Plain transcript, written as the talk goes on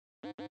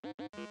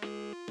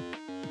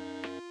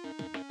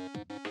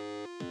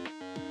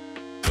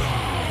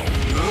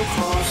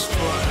cause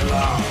for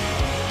alarm.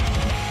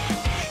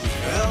 She's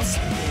well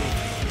sedated.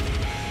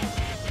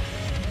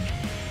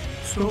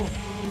 So,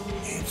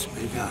 it's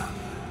begun.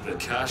 The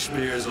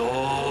Kashmir's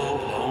all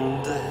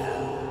blown to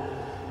hell.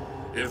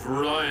 If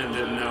Ryan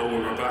didn't know we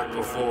were back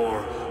before,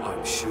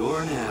 I'm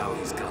sure now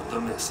he's got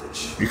the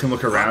message. You can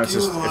look around. It's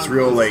just, it's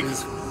real, like,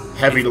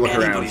 heavy to look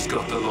around. Anybody's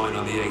got the line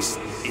on the ace,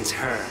 it's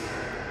her.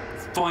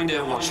 Find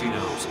out what she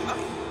knows.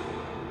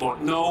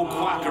 But no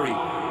quackery.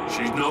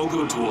 She's no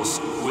good to us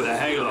with a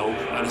halo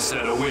and a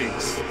set of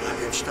wings. I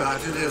get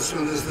started as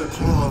soon as the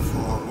claw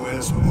form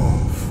wears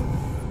off.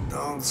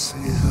 Don't see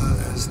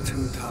her as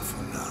too tough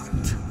a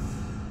nut.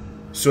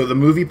 So the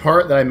movie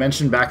part that I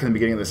mentioned back in the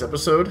beginning of this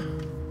episode,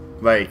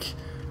 like,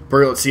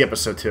 let's see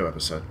episode 2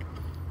 episode.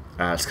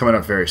 It's coming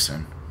up very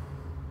soon.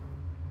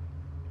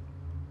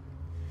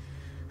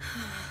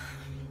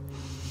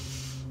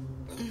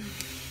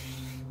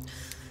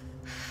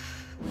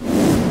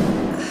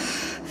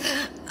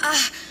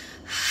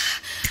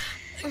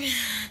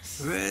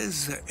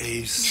 Where's the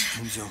ace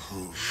in the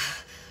hole?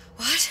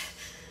 What?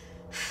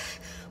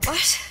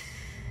 What?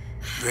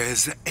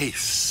 Where's the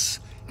ace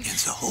in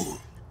the hole?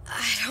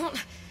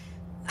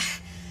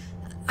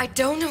 I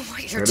don't know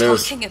what you're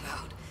talking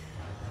about.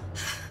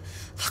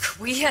 Look,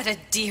 we had a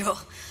deal.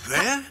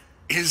 Where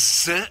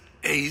is the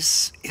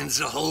ace in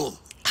the hole?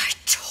 I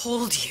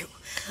told you.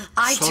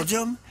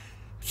 Sodium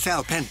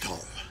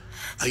thiopental.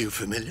 Are you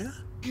familiar?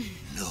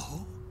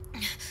 No.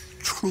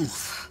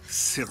 Truth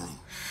serum.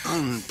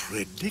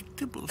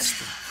 Unpredictable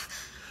stuff.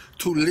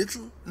 Too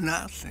little,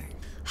 nothing.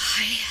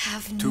 I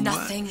have Too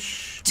nothing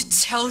much. to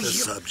tell The you.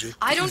 subject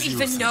I don't is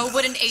even know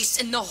what an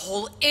ace in the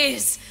hole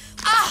is.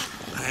 I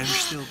am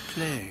still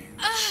playing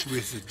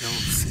with the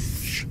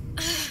dosage.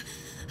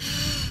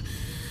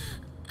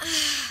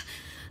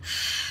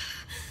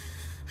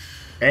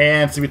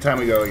 And see what time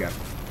we go again.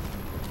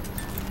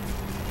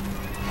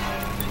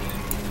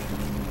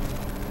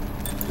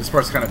 This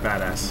part's kind of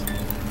badass.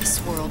 This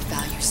world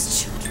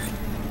values children,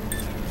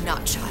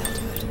 not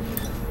childhood.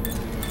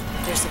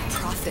 There's a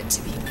profit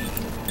to be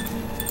made,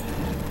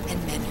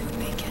 and men who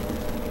make it.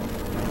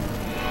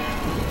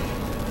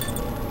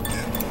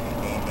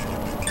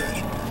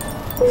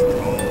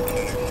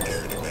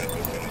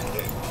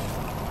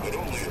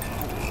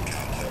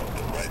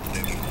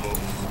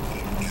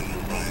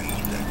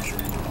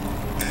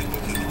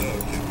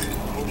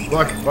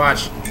 Look,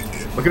 watch.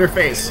 Look at her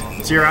face.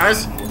 See her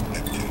eyes?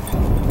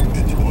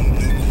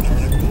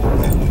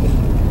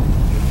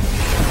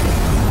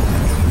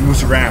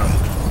 Moves around.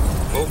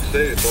 Folks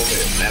say it's only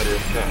a matter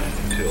of time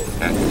until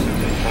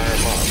Atlas's entire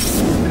mob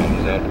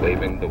comes out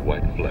waving the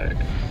white flag.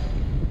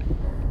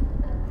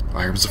 Oh,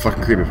 here was the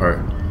fucking creepy part.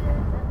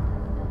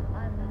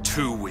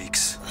 2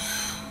 weeks.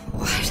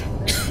 What?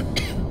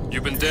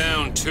 You've been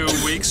down 2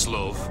 weeks,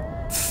 love.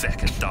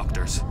 Feckin'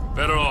 doctors.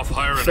 Better off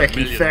hiring Feckin' a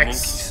million fecs.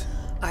 monkeys.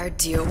 Our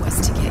deal was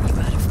to get you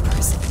out of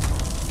prison.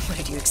 What,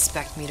 did you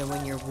expect me to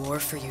win your war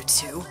for you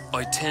too?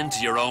 I'd tend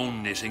to your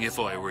own knitting if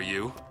I were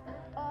you.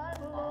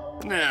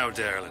 Now,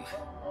 darling,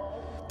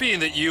 being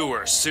that you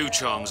were Su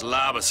Chong's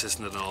lab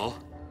assistant and all,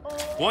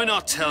 why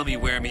not tell me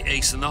where me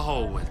ace in the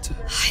hole went to?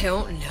 I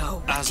don't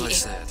know. As I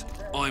said,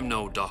 I'm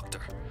no doctor.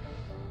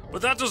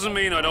 But that doesn't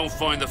mean I don't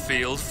find the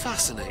field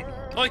fascinating.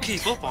 I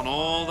keep up on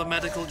all the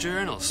medical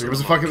journals. Here was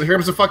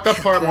the fucked up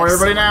part. More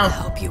everybody now.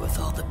 Help you with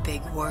all the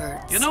big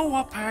words. You know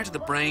what part of the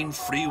brain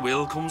free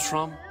will comes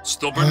from?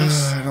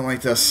 Stubbornness? I don't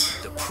like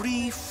this. The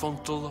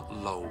prefrontal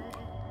lobe.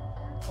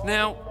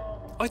 Now,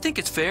 I think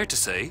it's fair to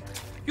say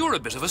you're a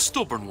bit of a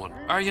stubborn one,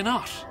 are you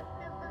not?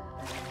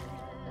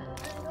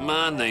 A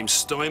man named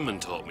Steinman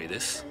taught me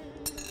this.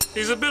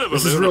 He's a bit of a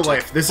This is real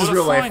lunatic, life. This is but a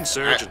real fine life.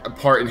 surgeon. A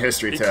part in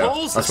history He too.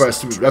 calls That's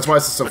this why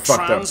it's so a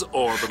fucked up.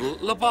 transorbital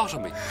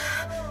lobotomy.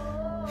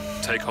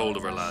 Take hold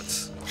of her,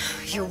 lads.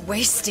 You're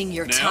wasting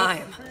your Now,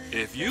 time.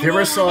 if you If you ever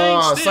won't saw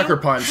remain still, Sucker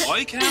Punch.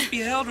 I can't be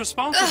held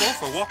responsible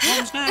for what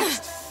comes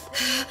next.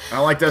 I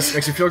don't like this.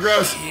 Makes you feel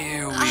gross.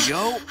 Here we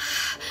go.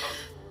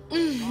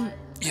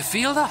 You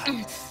feel that?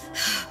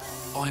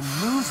 I'm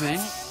moving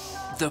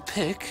the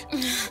pick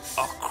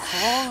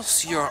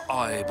across your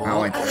eyeball. I don't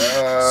like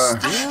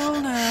that.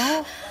 Still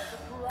now.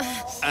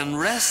 And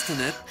resting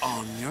it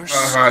on your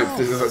Alright.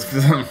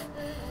 skull.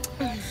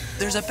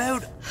 There's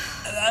about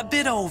a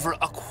bit over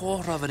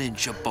 1/4 of an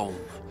inch of bone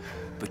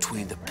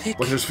between the pick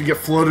Look, we get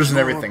floaters and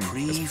your everything.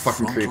 It's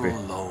fucking creepy.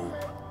 prefrontal lobe.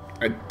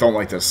 I don't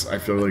like this. I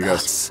feel really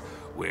gross. That's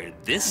where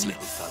this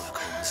little fella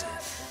comes in.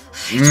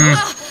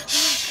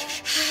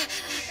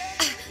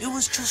 It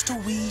was just a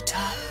wee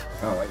tap.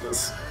 I don't like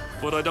this.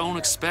 But I don't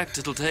expect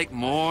it'll take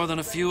more than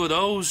a few of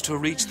those to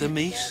reach the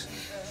meat.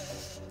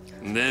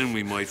 And then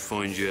we might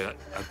find you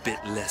a bit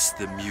less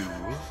the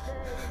mule.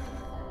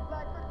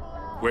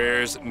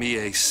 Where's me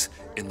ace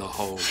in the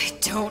hole? I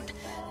don't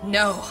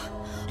know.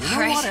 You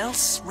know what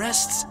else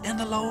rests in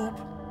the lobe?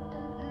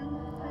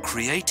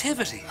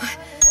 Creativity.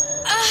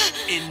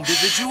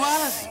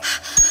 Individuality.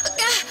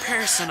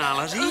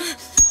 Personality.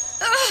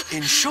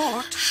 In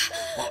short,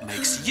 what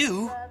makes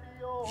you,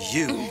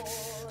 you.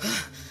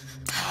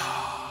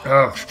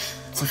 Oh,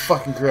 so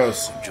fucking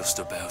gross. I'm just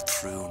about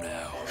through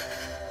now.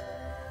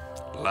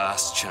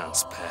 Last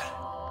chance, pet.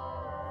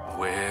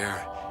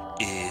 Where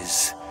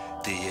is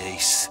the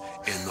ace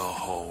in the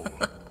hole?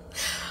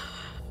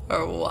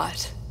 Or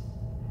what?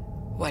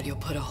 Why do you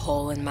put a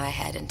hole in my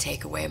head and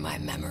take away my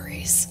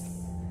memories?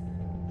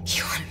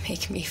 You want to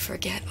make me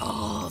forget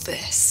all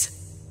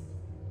this.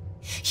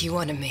 You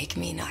want to make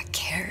me not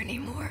care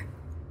anymore.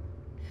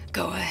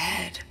 Go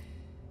ahead.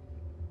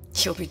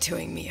 You'll be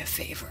doing me a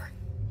favor.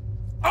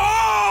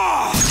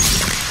 Ah!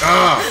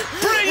 Ah!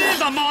 Bring in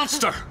the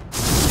monster!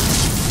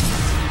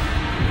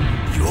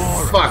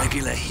 You're a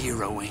regular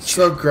hero, ain't you?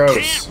 So gross.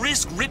 Can't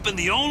risk ripping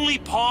the only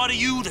part of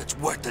you that's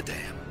worth a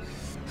damn.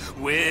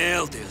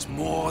 Well, there's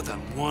more than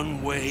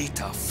one way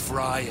to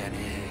fry an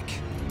egg.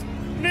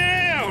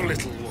 Now,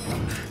 little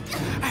woman,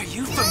 are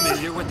you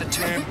familiar with the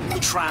term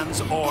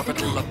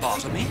transorbital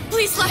lobotomy?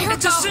 Please let her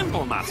It's go. a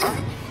simple matter.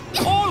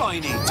 All I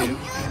need to do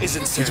is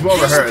insert It's well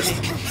this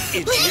rehearsed.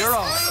 pick into your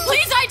arm.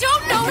 Please, I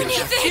don't know There's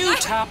a anything. few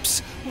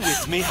taps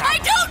with me I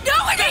hammer. don't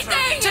know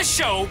anything. To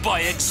show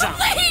by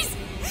example. Please,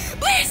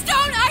 please don't.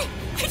 I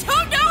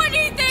don't know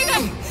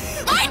anything.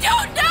 I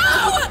don't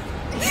know.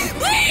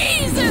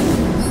 Please.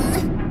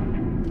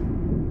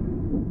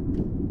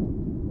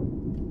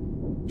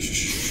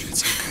 Shh,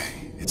 it's okay.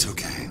 It's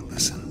okay.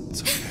 Listen,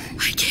 it's okay.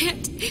 I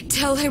can't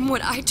tell him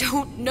what I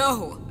don't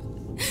know.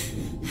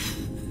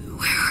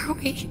 Where are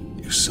we?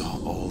 You saw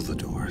all the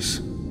doors.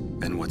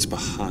 And what's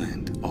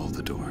behind all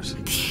the doors.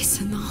 The ace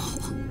in the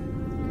hole.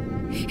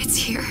 It's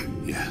here.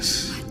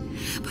 Yes.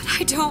 But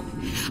I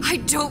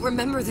don't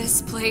remember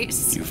this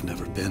place. You've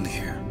never been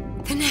here.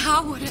 Then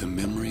how would The it?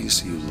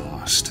 memories you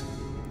lost,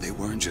 they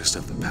weren't just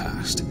of the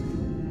past.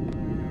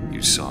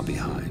 You saw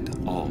behind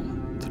all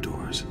the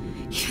doors.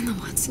 Even the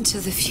ones into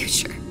the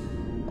future.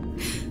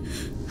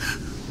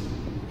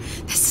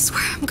 This is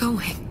where I'm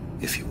going.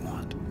 If you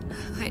want.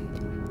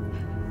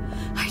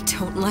 I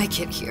don't like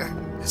it here.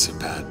 It's a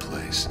bad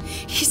place.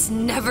 He's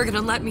never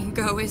gonna let me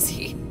go, is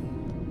he?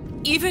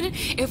 Even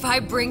if I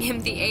bring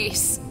him the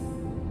ace.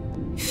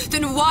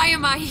 Then why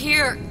am I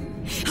here?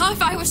 How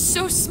if I was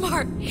so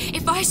smart?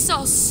 If I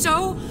saw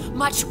so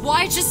much,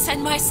 why just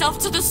send myself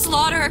to the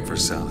slaughter? For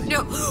Sally.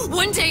 No,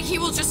 one day he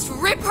will just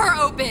rip her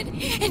open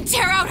and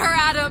tear out her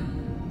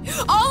atom.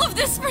 All of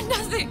this for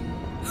nothing.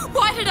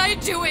 Why did I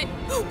do it?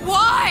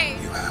 Why?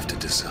 You have to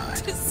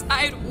decide.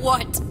 Decide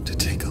what? To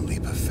take a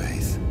leap of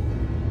faith.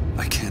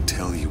 I can't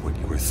tell you what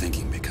you were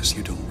thinking because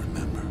you don't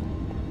remember.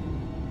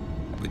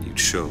 But you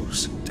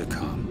chose to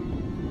come.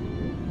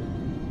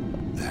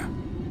 There.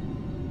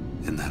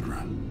 In that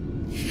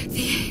room.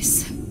 The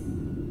ace.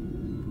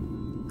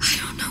 I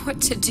don't know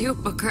what to do,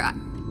 Booker.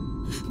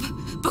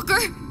 Booker?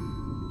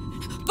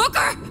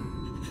 Booker!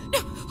 No,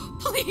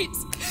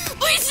 please.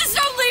 Please just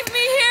don't leave me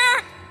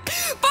here!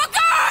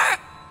 Booker!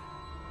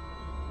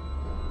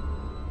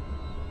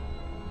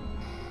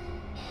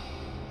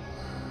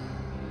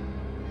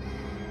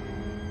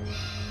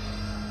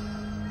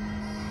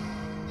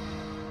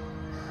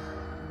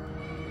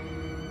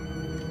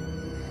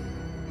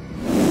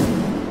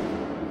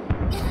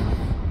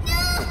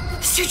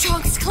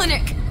 Suchong's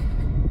clinic.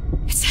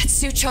 It's at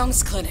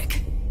Suchong's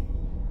clinic.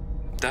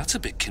 That's a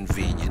bit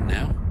convenient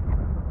now.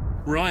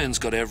 Ryan's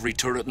got every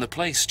turret in the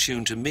place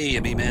tuned to me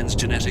and me men's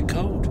genetic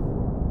code.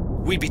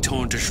 We'd be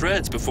torn to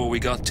shreds before we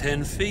got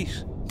 10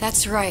 feet.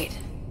 That's right.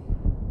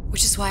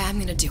 Which is why I'm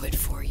gonna do it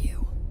for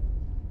you.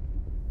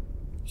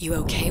 You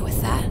okay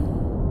with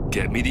that?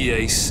 Get me the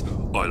ace,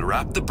 I'll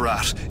wrap the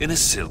brat in a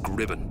silk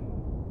ribbon.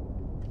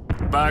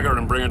 Bag her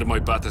and bring her to my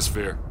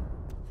bathysphere.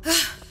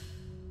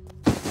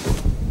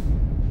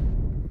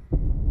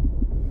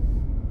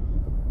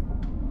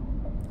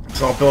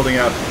 It's all building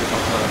up.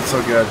 Oh, it's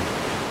so good.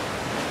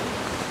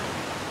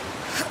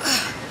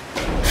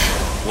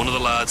 One of the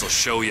lads will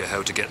show you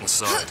how to get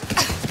inside.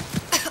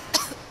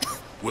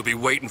 We'll be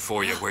waiting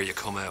for you where you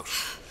come out.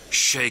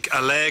 Shake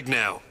a leg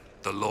now.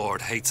 The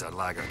Lord hates a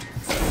laggard.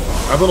 I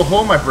have a little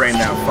hole in my brain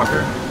now,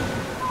 fucker.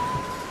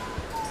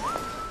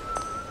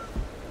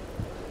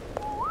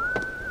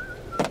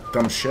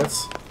 Dumb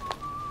shits.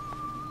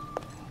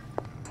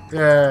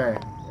 Yay.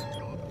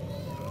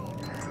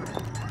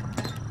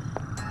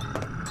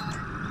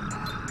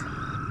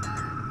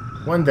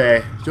 One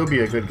day, you'll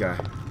be a good guy.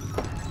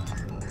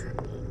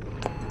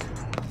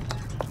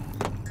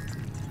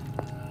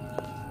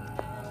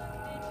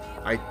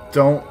 I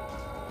don't...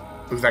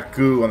 Look at that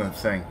goo on the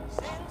thing.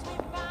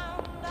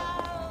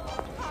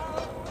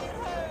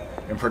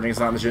 Imprinting's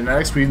not in the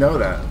genetics, we know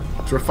that.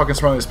 So we're fucking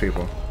surrounding these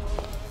people.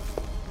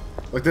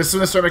 Look, this is when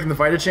they start making the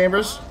Vita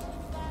Chambers.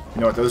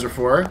 You know what those are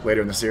for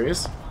later in the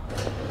series.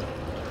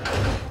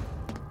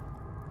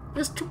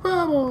 Mr.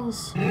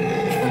 Bubbles!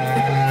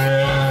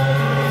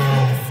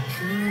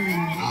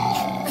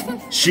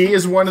 She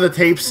is one of the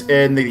tapes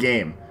in the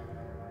game.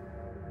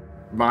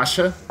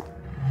 Masha?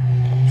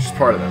 She's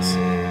part of this.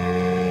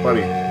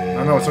 Buddy. I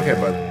don't know, it's okay,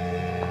 bud.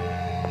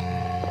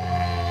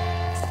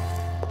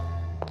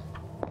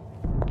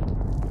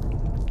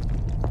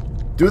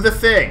 Do the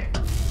thing!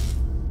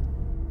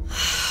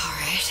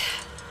 Alright.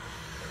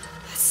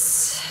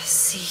 Let's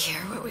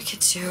could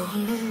do.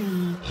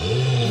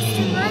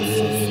 Mr.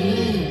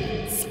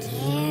 Monster's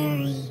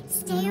scary.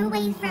 Stay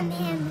away from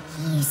him.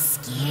 He's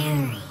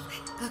scary.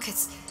 Look,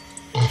 it's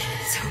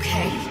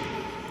okay.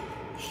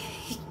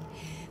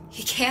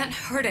 He can't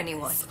hurt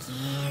anyone.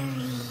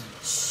 Scary.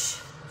 Shh.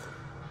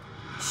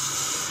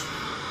 Shh.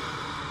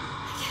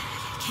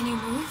 Can you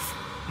move?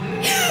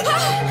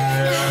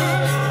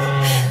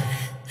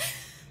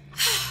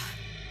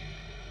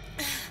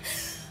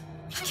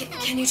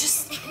 Can you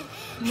just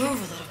move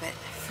a little bit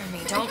for me?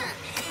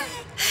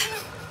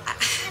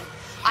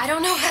 I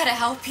don't know how to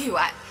help you.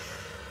 I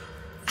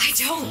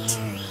don't.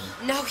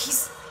 No,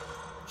 he's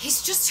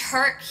just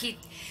hurt. He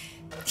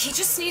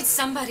just needs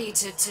somebody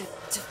to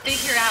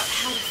figure out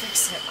how to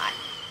fix him.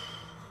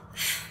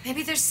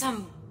 Maybe there's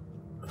some,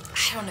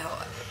 I don't know.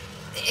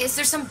 Is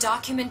there some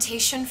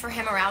documentation for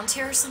him around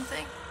here or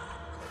something?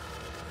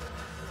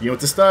 You know what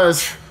this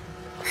does?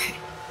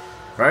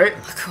 Right?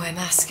 Look who I'm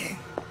asking.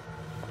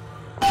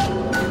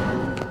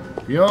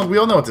 We all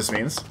know what this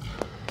means.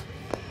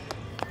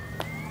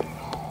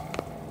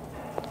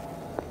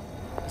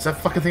 It's that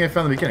fucking thing I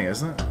found in the beginning,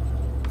 isn't it?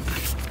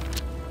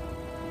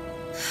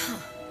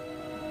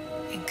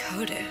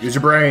 Encoded. Use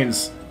your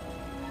brains.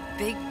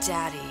 Big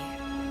Daddy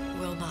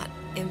will not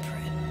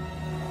imprint.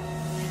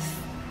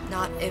 If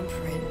not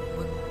imprint,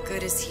 what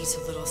good is he to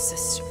little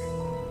sister?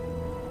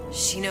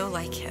 She no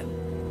like him.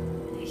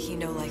 He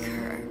no like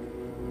her.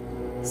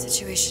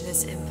 Situation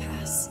is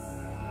impasse.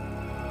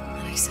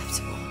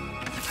 Unacceptable.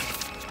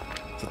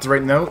 Is that the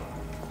right note?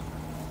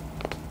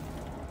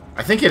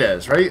 I think it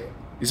is, right?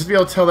 You should be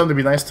able to tell them to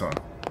be nice to him.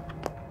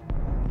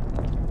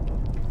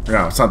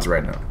 No, it's not the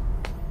right note.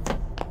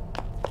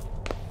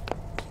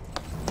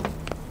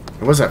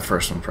 It was that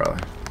first one,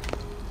 probably.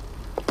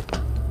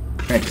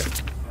 Thank you.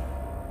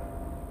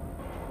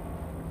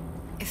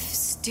 If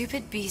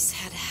stupid beasts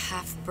had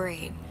half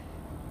brain,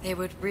 they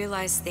would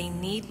realize they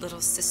need little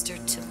sister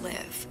to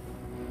live.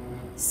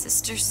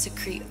 Sisters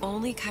secrete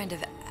only kind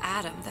of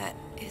atom that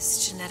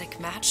is genetic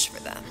match for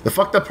them. The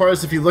fucked up part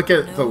is if you look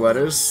at the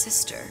letters...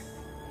 Sister.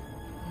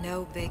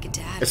 No Big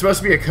Daddy. It's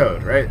supposed to be a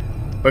code, right?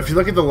 But if you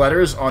look at the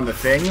letters on the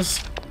things,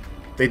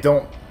 they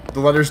don't... The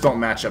letters don't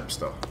match up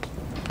still.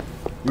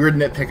 Weird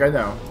nitpick, I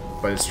know,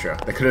 but it's true.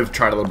 They could have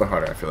tried a little bit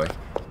harder, I feel like.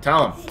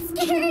 Tell him.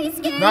 Scary,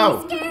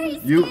 No!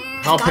 You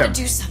help Gotta him.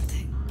 do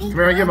something. Come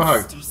here and give him a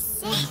hug.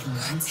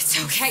 It's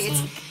okay.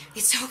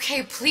 It's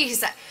okay,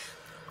 please.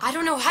 I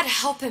don't know how to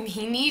help him.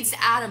 He needs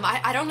Adam.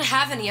 I don't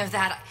have any of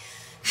that.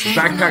 His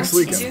backpack's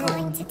leaking. He's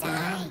going to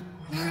die.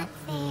 Not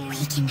fair.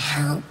 We can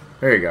help.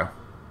 There you go.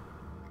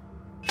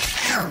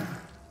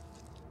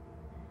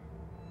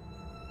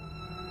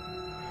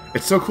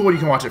 It's so cool when you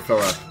can watch it fill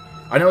up.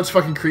 I know it's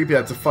fucking creepy.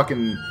 That's a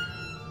fucking...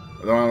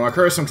 I don't want to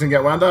curse. I'm gonna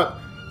get wound up.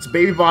 It's a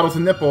baby bottle with a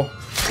nipple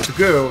with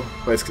goo,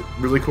 but it's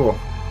really cool.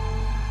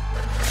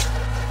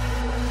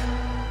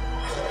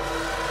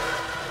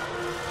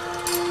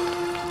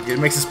 It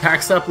makes his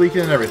pack stop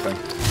leaking and everything.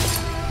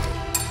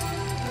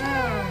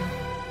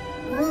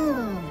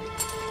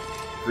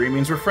 Green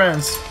means we're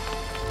friends.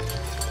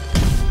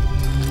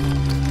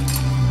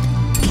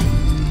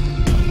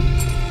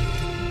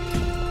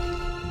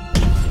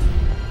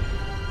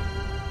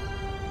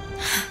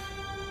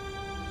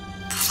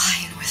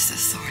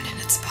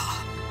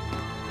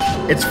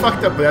 It's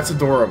fucked up, but that's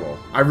adorable.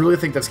 I really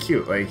think that's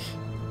cute. Like,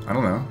 I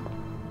don't know.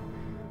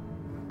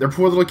 They're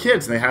poor little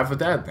kids, and they have a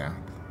dad now.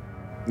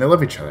 And they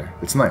love each other.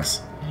 It's nice.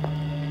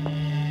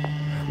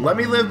 Let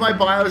me live my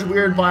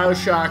weird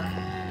Bioshock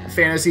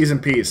fantasies in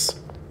peace.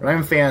 Or not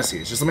even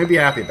fantasies. Just let me be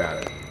happy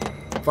about it.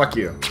 Fuck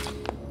you.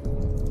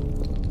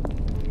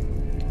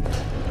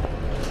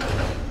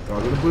 Don't I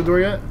go to the blue door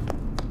yet?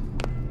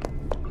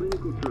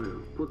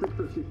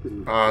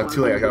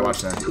 Too late. I gotta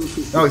watch that.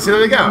 No, see,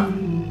 there they go.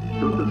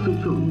 Dr.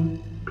 Suchong,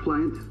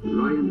 client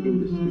Ryan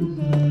Industries.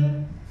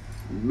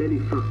 Very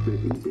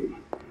frustrating day.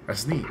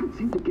 That's neat. Can't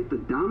seem to get the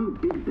damn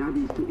big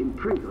daddies to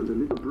imprint on the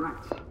little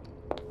brats.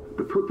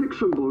 The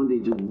protection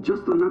bondage is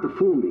just not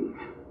forming.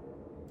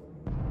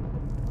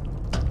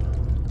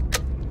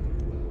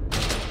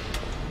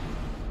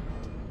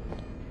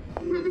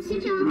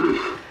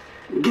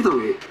 Get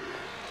away.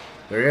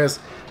 There he is.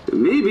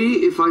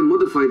 Maybe if I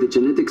modify the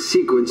genetic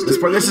sequence. This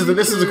is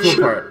the cool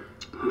part.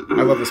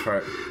 I love this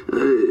part.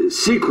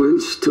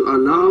 Sequence to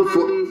allow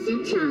for.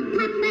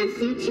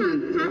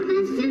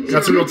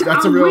 That's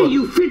a real.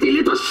 You filthy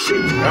little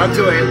shit. Not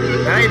too late.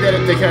 Now you did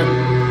it, dickhead.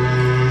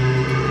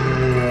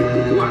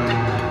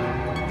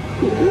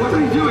 What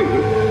are you doing?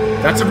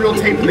 That's a real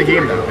tape in the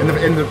game now. In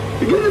the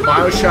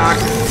Bioshock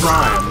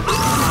Prime.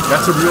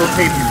 That's a real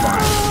tape you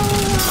find.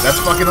 That's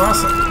fucking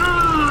awesome.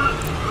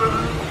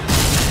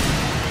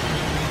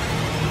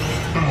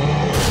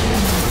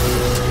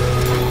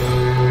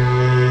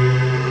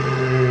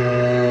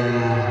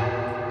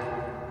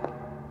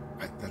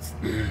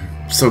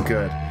 So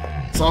good.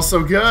 It's all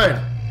so good.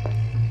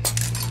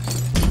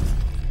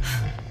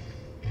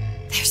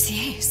 There's the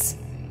ace.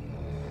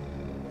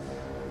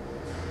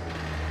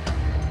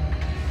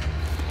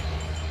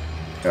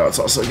 Oh, it's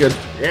all so good.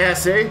 Yeah,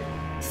 see?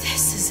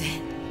 This is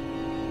it.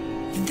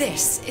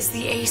 This is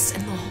the ace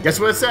in the hole. Guess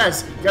what it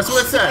says? Guess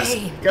what it says?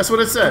 Guess what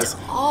it says?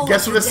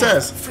 Guess what it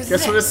says?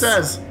 Guess what it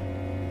says?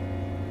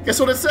 Guess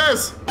what it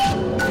says?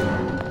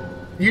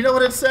 You know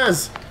what it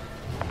says.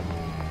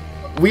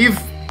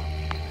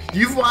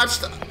 You've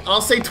watched,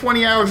 I'll say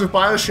 20 hours of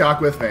Bioshock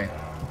with me.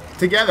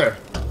 Together.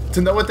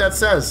 To know what that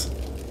says.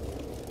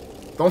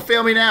 Don't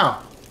fail me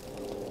now.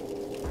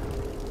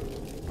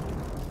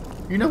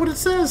 You know what it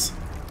says.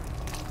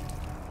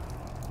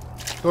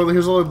 Oh,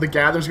 here's all of the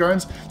Gatherers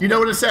Gardens. You know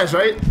what it says,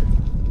 right?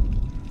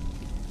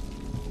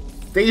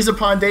 Days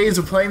upon days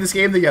of playing this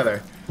game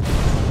together.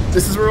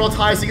 This is where it all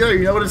ties together.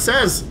 You know what it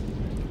says.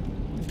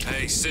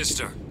 Hey,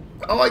 sister.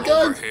 Oh my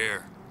god. Over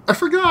here. I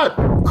forgot.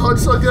 Oh,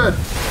 it's so good.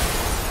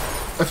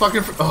 I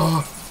fucking...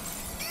 Oh.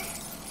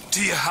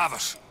 Do you have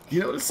it? You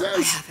know what it says?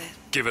 I have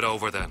it. Give it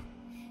over then.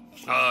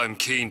 I'm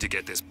keen to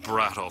get this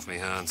brat off me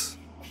hands.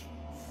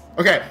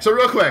 Okay, so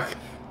real quick.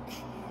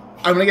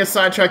 I'm gonna get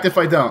sidetracked if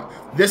I don't.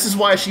 This is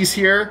why she's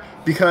here,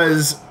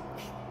 because...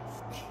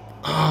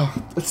 Oh,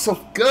 it's so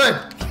good.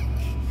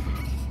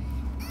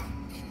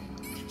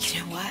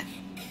 You know what?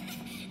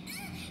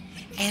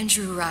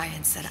 Andrew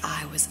Ryan said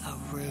I was a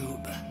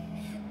rube.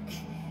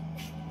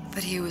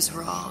 But he was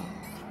wrong.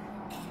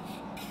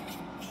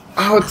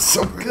 Oh, it's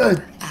so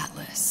good.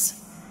 Atlas.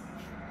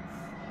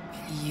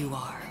 You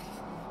are.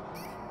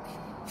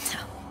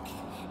 Now,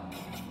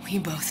 we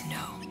both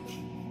know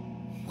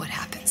what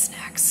happens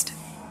next.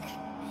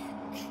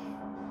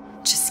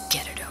 Just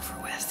get it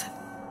over with.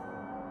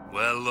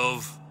 Well,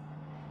 love,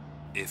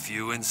 if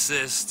you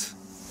insist.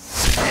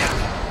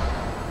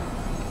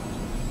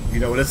 You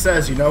know what it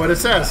says. You know what it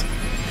says.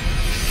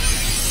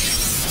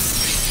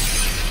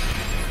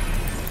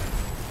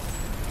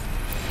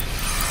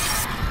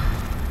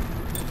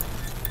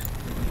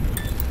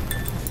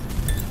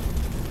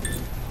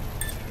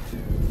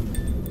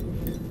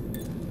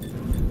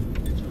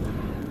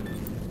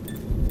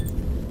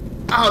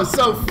 Oh,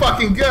 so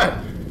fucking good.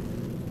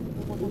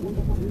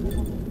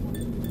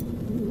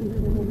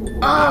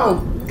 Oh,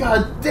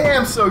 god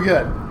damn, so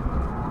good.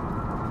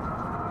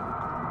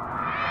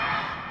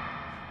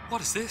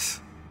 What is this?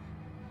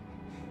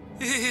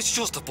 It's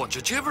just a bunch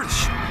of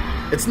gibberish.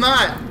 It's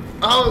not.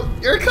 Oh,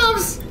 here it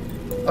comes.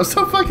 I'm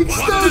so fucking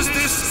stoked. What does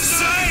this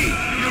say,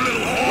 you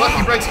little whore? Look,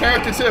 he breaks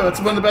character too. It's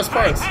one of the best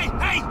parts. Hey,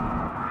 hey,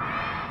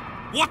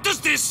 hey! What does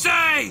this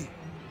say?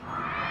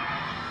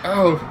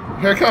 Oh,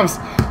 here it comes.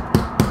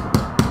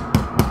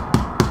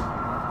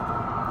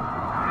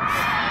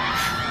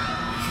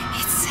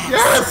 It says...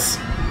 Yes!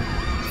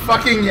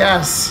 Fucking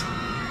yes.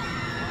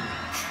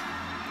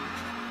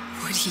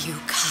 Would you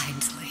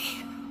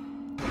kindly?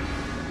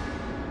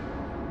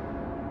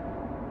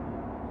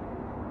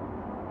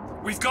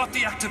 We've got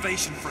the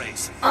activation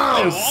phrase. Oh,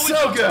 now, all so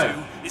we've got good.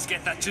 to do is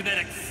get that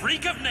genetic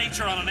freak of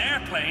nature on an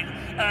airplane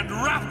and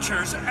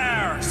rapture's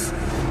ours.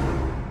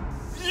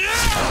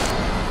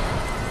 Yeah!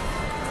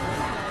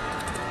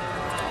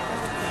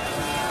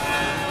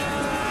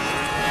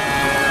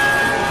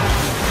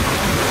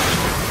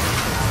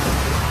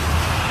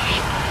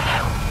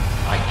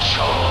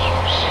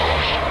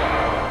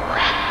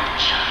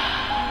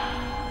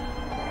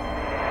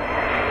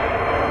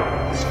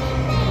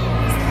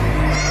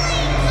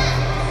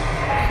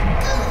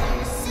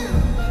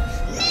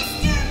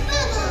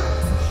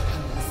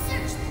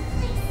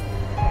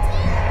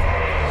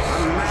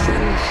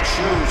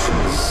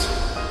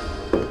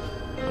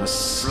 A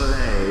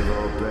slave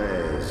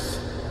obeys.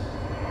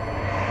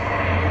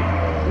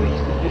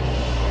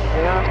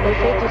 They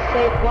say to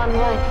save one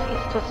life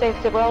is to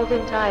save the world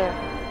entire.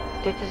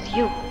 It is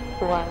you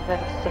who are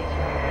their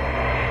savior.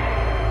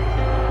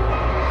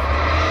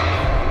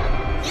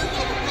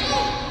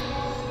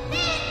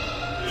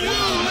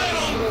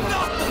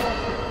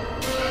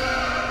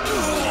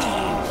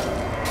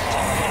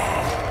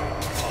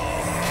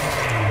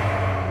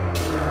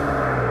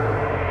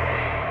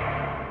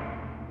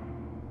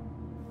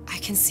 I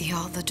can see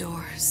all the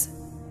doors.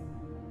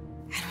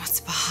 And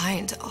what's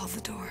behind all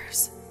the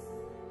doors.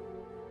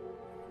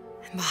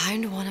 And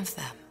behind one of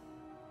them,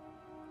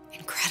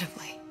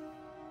 incredibly,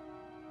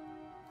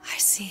 I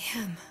see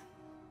him.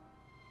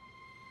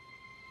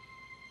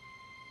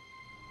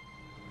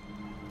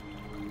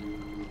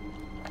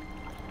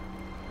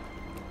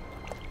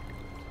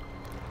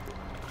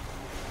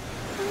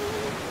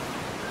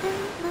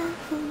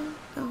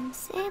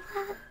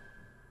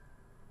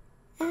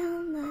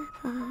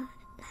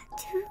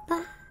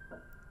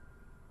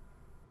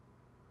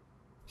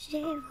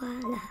 Et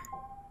voilà,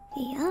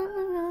 vie en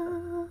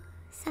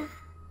rosa.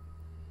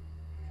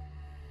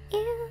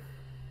 Il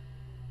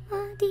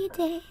m'a dit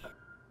des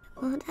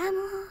mots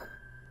d'amour,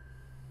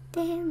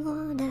 des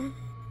mots de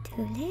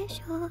tous les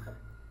jours.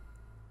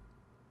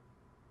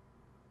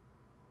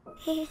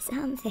 Et ça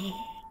me fait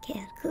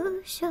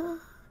quelque chose.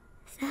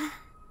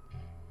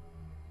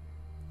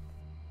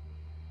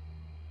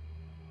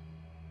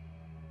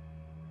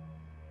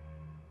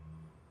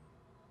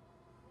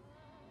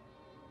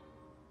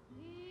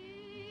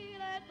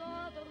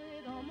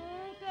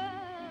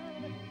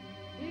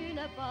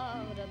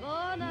 Part de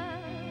bonheur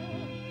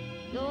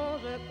dont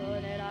je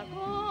connais la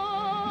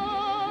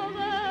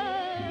cause.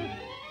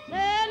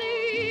 C'est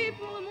lui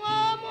pour moi,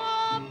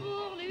 moi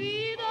pour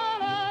lui dans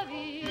la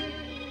vie.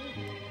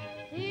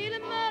 Il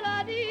me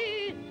l'a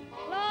dit,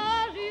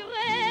 l'a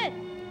juré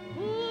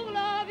pour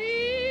la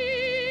vie.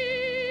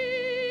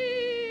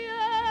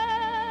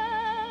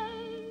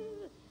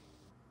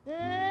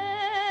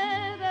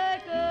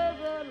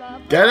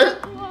 Get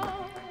it?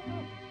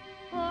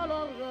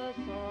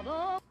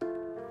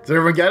 Does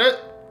everyone get it?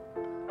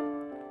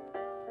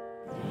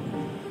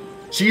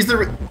 She's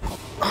the...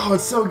 Oh,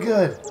 it's so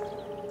good.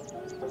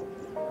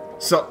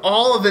 So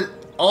all of it,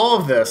 all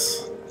of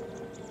this,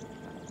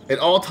 it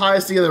all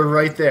ties together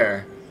right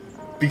there.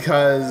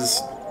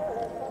 Because...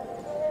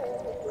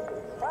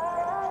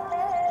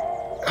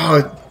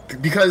 Oh,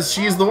 because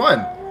she's the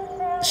one.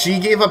 She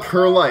gave up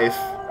her life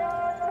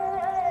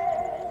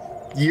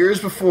years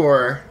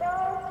before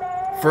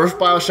first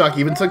Bioshock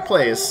even took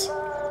place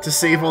to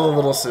save all the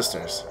little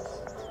sisters.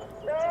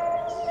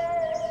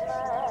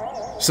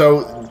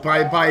 So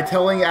by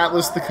telling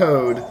Atlas the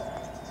code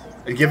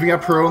and giving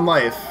up her own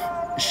life,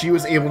 she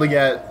was able to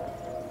get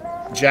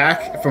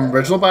Jack from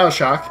original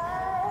Bioshock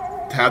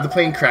to have the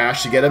plane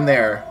crash, to get him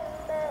there,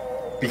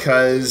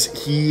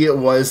 because he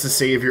was the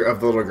savior of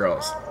the little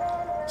girls.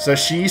 So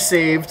she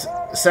saved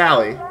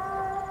Sally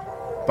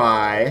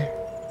by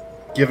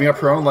giving up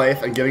her own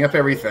life and giving up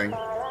everything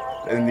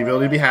and the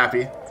ability to be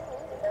happy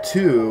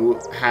to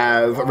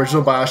have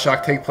original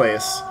Bioshock take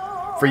place,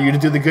 for you to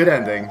do the good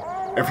ending,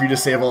 and for you to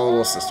save all the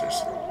little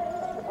sisters.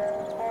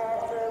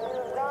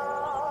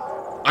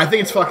 I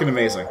think it's fucking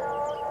amazing.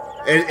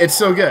 It's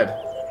so good.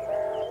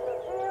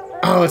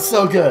 Oh, it's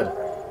so good.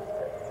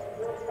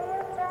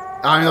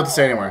 I don't know what to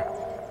say anymore.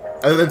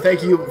 Other than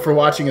thank you for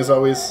watching as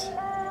always.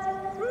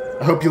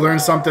 I hope you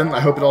learned something. I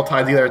hope it all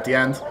tied together at the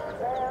end.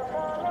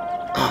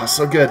 Oh,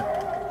 so good.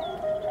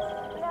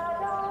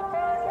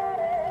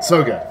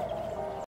 So good.